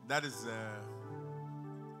 That is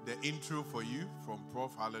the intro for you from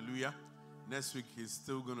Prof. Hallelujah. Next week, he's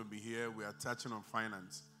still going to be here. We are touching on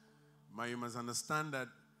finance. But you must understand that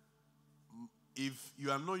if you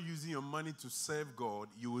are not using your money to serve God,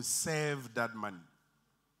 you will serve that money.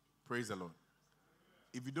 Praise the Lord.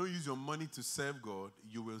 If you don't use your money to serve God,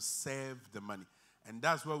 you will serve the money. And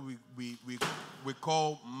that's what we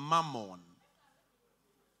call mammon.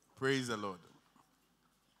 Praise the Lord.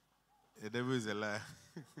 The devil is a liar.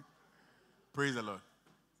 Praise the Lord.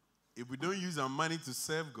 If we don't use our money to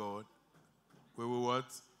serve God, we will what?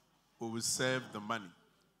 We will serve the money.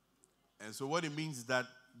 And so what it means is that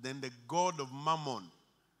then the God of mammon,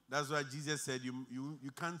 that's why Jesus said you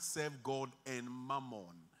can't serve God and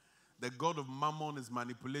mammon. The God of mammon is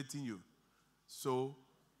manipulating you. So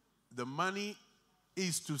the money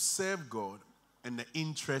is to serve God in the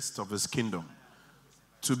interest of his kingdom,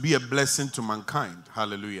 to be a blessing to mankind.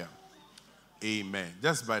 Hallelujah. Amen.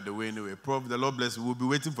 Just by the way, anyway, Prof, the Lord bless you. We'll be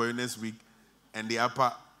waiting for you next week and the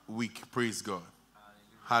upper week. Praise God.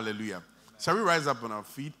 Hallelujah. Hallelujah. Shall we rise up on our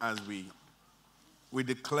feet as we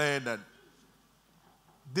declare that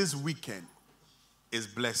this weekend is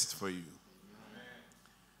blessed for you?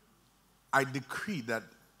 I decree that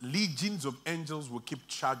legions of angels will keep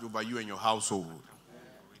charge over you and your household.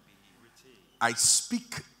 I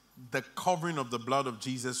speak the covering of the blood of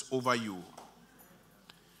Jesus over you.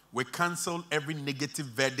 We cancel every negative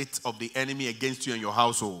verdict of the enemy against you and your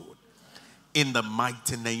household in the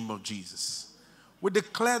mighty name of Jesus. We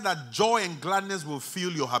declare that joy and gladness will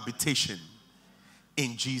fill your habitation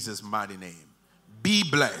in Jesus' mighty name. Be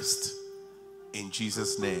blessed in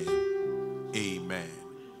Jesus' name. Amen.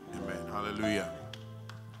 Amen. Hallelujah.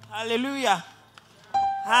 Hallelujah.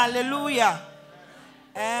 Hallelujah.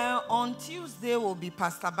 On Tuesday will be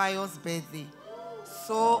Pastor Bayo's birthday.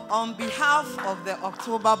 So on behalf of the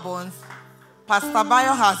October Bonds, Pastor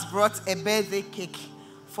Bayo has brought a birthday cake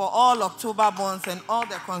for all October Bonds and all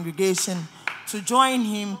the congregation to join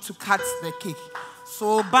him to cut the cake.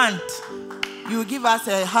 So band, you give us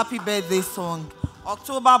a happy birthday song.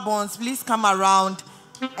 October Bonds, please come around.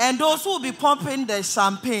 And those who will be pumping the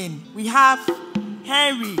champagne, we have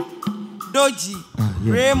Henry, Doji,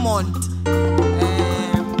 Raymond.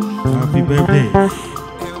 Happy birthday.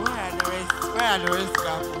 Where are the rest?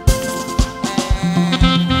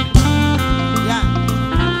 Yeah.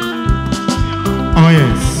 Oh,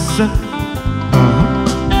 yes.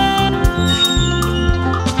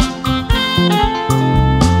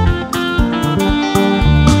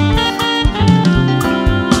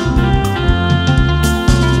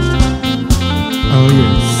 Oh,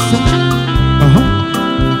 yes.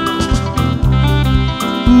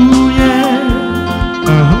 Ooh, yeah.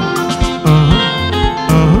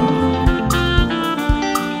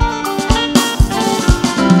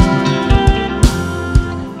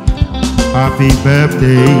 Happy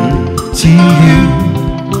birthday to you.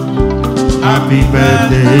 Happy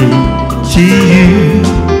birthday to you.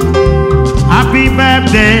 Happy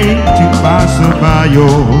birthday to Pastor Bayo.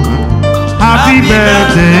 Happy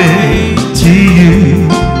birthday to you.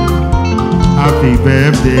 Happy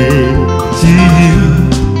birthday to you.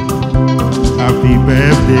 Happy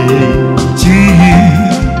birthday to you.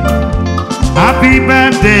 Happy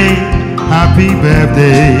birthday, happy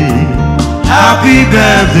birthday, happy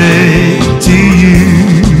birthday to you.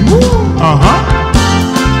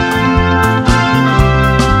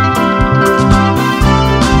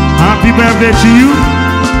 Happy birthday to you.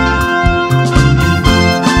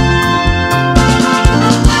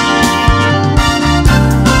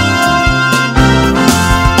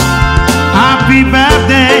 Happy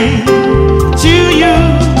birthday to you.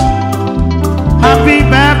 Happy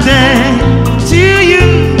birthday to you.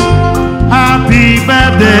 Happy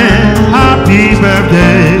birthday, happy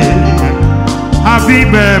birthday, happy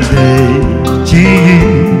birthday to you.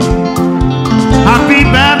 Happy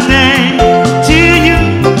birthday to you.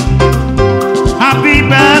 Happy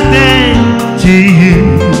birthday to you.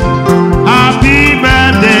 Happy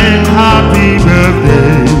birthday, happy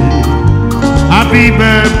birthday, happy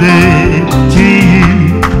birthday to you.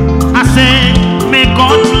 I say, may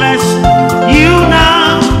God bless you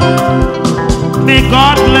now. May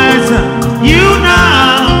God bless you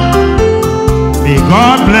now. May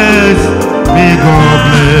God bless, may God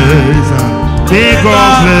bless, may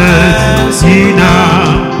God bless you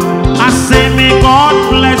now. I say, may God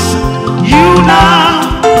bless you now.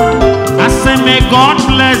 I say, may God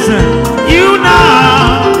bless you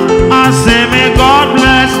now. I say, may God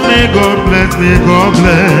bless, may God bless, may God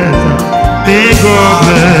bless, may God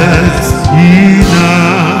bless you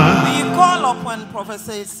now. We call upon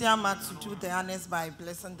Professor Isiama to do the honors by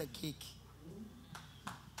blessing the cake.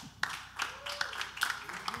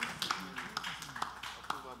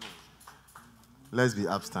 Let's be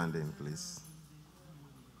upstanding, please.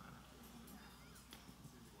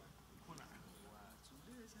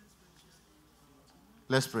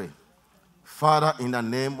 Let's pray. Father, in the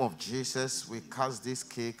name of Jesus, we cast this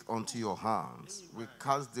cake onto your hands. We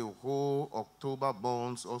cast the whole October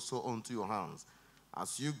bonds also onto your hands.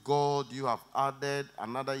 As you, God, you have added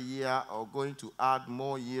another year or going to add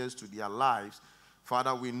more years to their lives.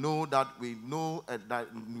 Father, we know that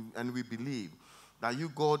and we believe that you,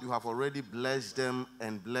 God, you have already blessed them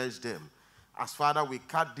and blessed them. As Father, we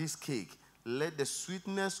cut this cake, let the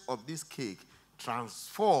sweetness of this cake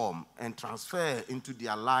transform and transfer into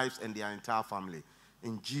their lives and their entire family.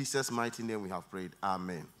 In Jesus' mighty name we have prayed.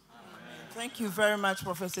 Amen. Amen. Thank you very much,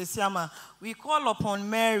 Professor Siama. We call upon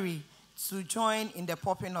Mary to join in the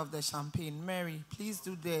popping of the champagne. Mary, please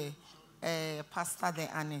do the pasta de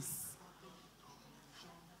anise.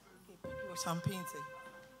 Okay, pick your champagne.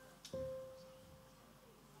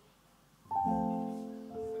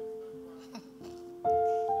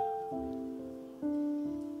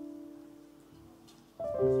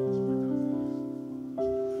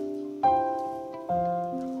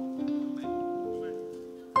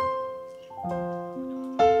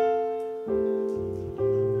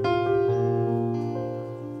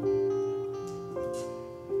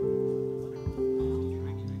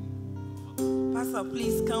 Pastor,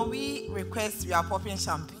 please, can we request we are popping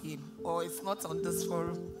champagne, or it's not on this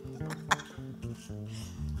forum?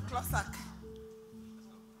 Clogsag.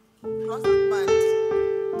 Clogsag band.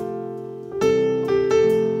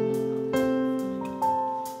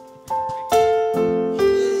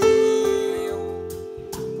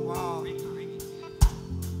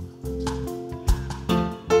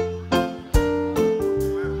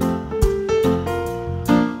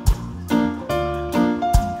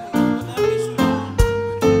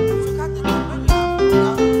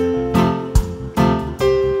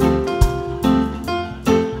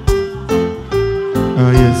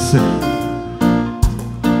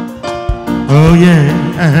 Oh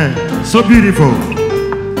yeah, so beautiful.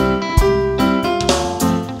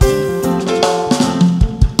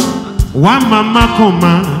 One mama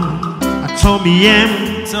koma, I told me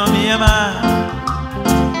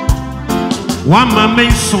one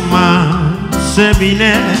mama soma,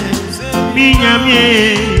 semine,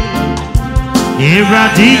 minyamye,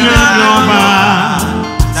 iradinya nyoma,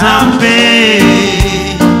 tampe.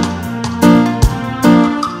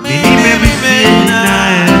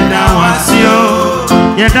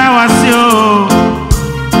 Yedawasio,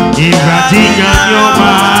 Iradinya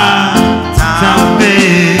Yoma, Tampe.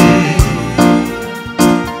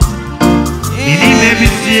 Nini baby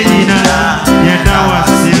Sienina,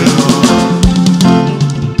 Yedawasio.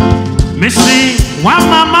 Missy, one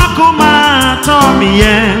mama kuma told me,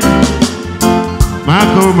 yeah. My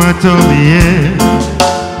kuma tobiye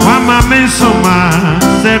Wama mensoma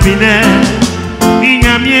sebine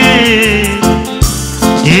Inyamye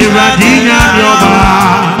Iradina yoba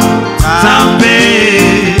Tampe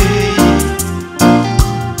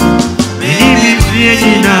Mini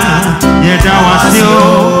fienina Yedawasio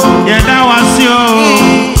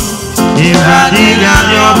Iradina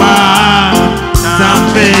yoba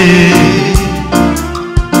Tampe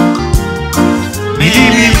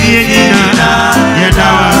Mini fienina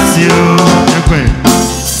Yedawasio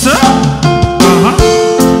So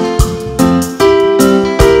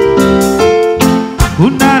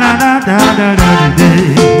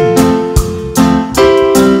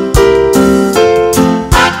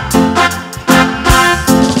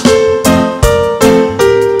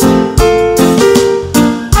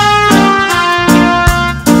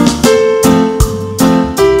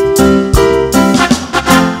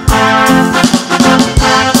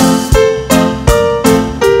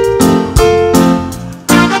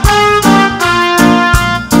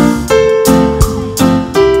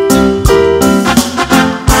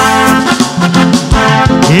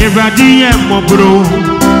Everadiye mobro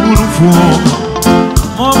urufo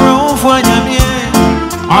nyamie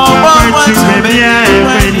Oba chimebia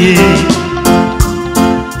ebeni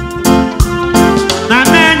Na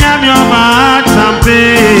nyamie oba tampe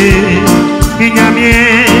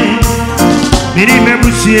Nyamie Miri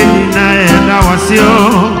mebusie na yadawasio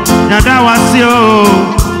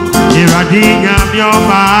Everadiye nyamie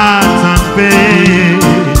oba tampe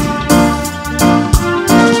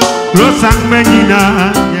Rosang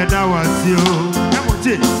menina yadawasio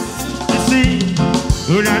Yamote Isi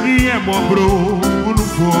Uradi mobro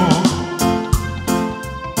unufo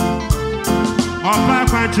Opa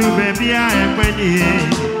kwantu baby a ekwenye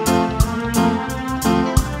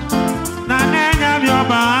Na nenya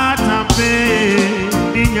bioba tampe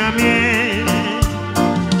Ninyamie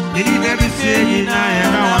Nini baby se na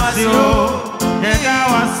yadawasio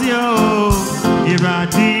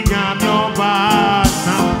Uradi nyamie oba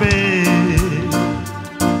tampe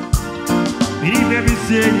Mini baby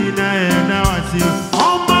say na wasi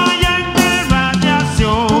Oh my young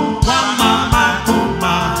radiation Wa mama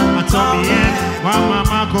kuma atomiye Wa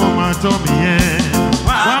mama kuma atomiye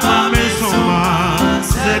Wa mama soma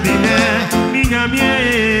sebine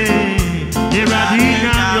Ninyamie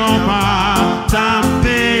Iradina yoba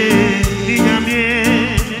tampe Ninyamie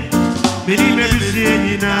Mini baby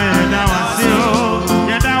say na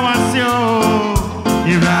wasi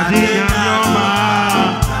Iradina yoba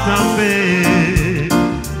tampe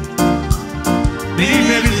Mini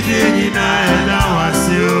baby say na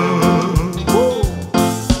wasi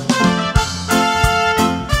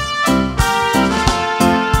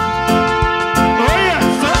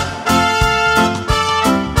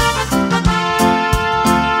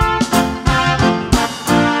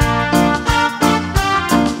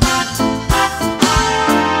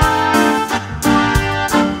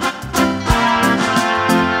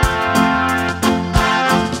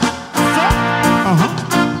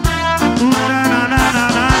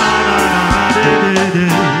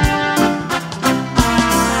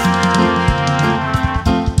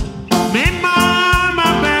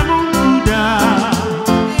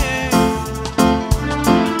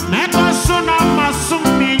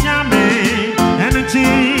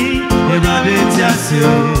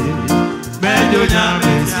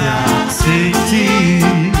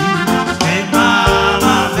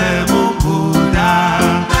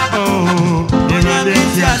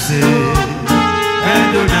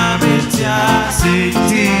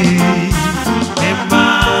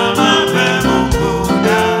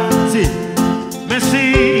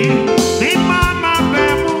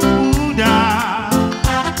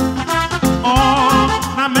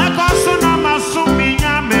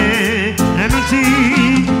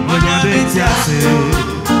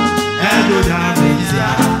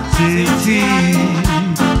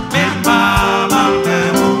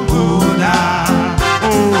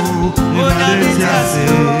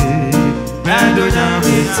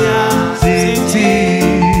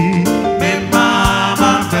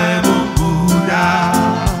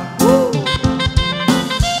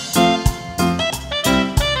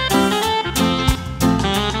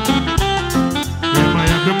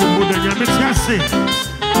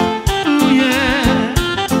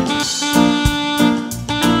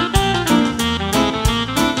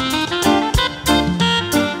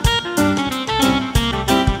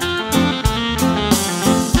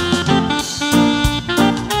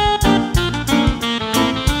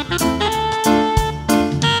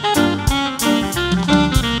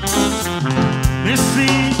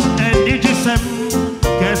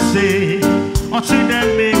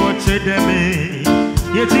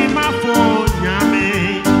Yetima for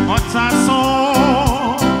Yame, Otaso,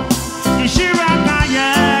 Ishiraka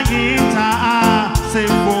Yagita,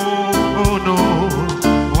 Sefo, oh no,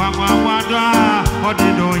 Wamawada,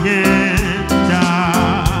 Odidoye, Ja,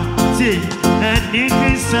 See, and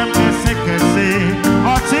Niki Sekase,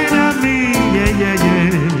 Otina me, yeah,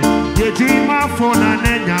 Yetima for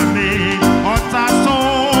Nanyame, Otaso,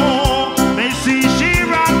 Messi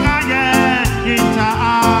Shiraka Yagita,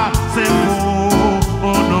 Sefo.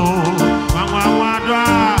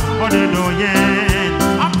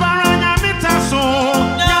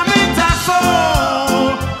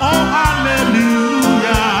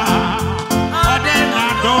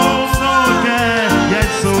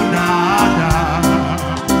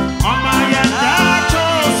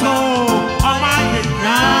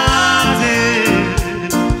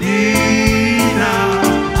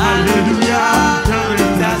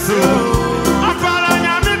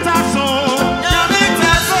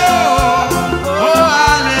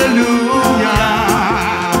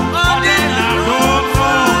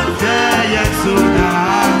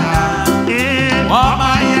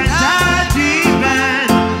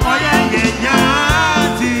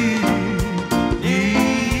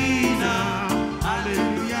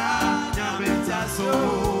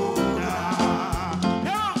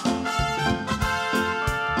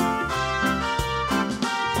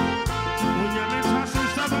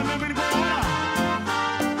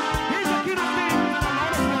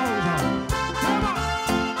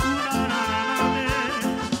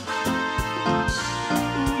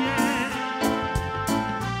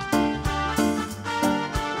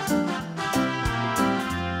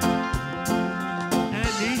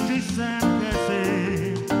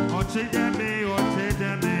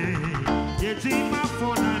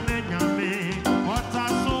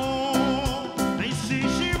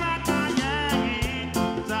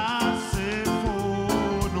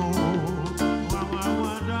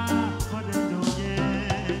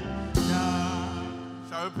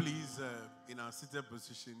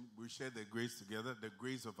 Position, we share the grace together, the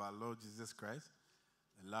grace of our Lord Jesus Christ,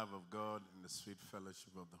 the love of God, and the sweet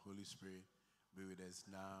fellowship of the Holy Spirit be with us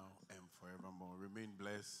now and forevermore. Remain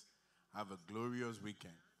blessed. Have a glorious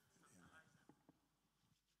weekend.